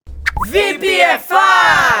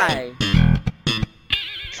VPFI!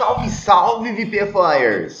 Salve, salve,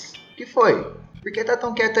 VPFIers! O que foi? Por que tá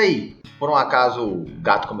tão quieto aí? Por um acaso o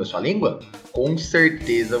gato comeu sua língua? Com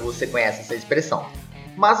certeza você conhece essa expressão.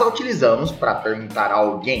 Mas a utilizamos para perguntar a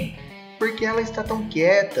alguém por que ela está tão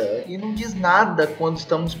quieta e não diz nada quando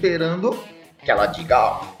estamos esperando que ela diga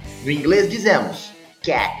algo. No inglês dizemos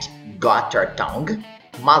Cat got your tongue?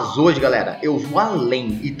 Mas hoje, galera, eu vou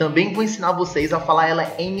além e também vou ensinar vocês a falar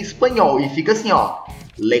ela em espanhol. E fica assim, ó.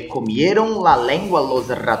 Le comieron la lengua los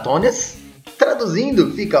ratones?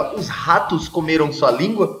 Traduzindo, fica, os ratos comeram sua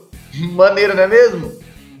língua? Maneiro, não é mesmo?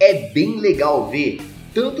 É bem legal ver,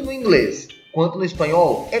 tanto no inglês quanto no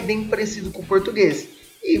espanhol, é bem parecido com o português.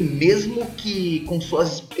 E mesmo que com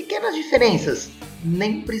suas pequenas diferenças,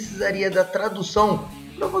 nem precisaria da tradução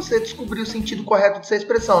para você descobrir o sentido correto dessa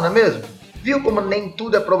expressão, não é mesmo? Viu como nem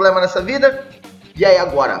tudo é problema nessa vida? E aí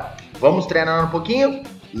agora, vamos treinar um pouquinho?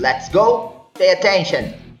 Let's go! Pay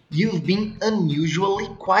attention! You've been unusually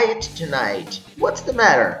quiet tonight. What's the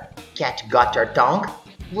matter? Cat got your tongue?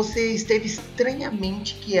 Você esteve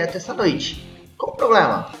estranhamente quieto essa noite. Qual o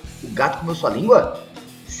problema? O gato comeu sua língua?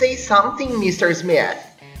 Say something, Mr. Smith.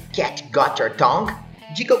 Cat got your tongue?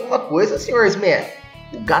 Diga alguma coisa, Sr. Smith.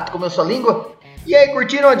 O gato comeu sua língua? E aí,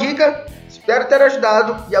 curtiram a dica? Espero ter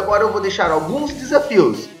ajudado e agora eu vou deixar alguns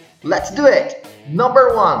desafios. Let's do it!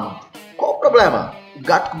 Number 1. Qual o problema? O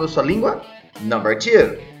gato comeu sua língua? Number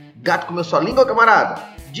 2. Gato comeu sua língua, camarada?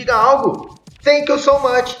 Diga algo. Thank you so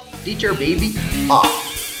much. Teacher Baby off.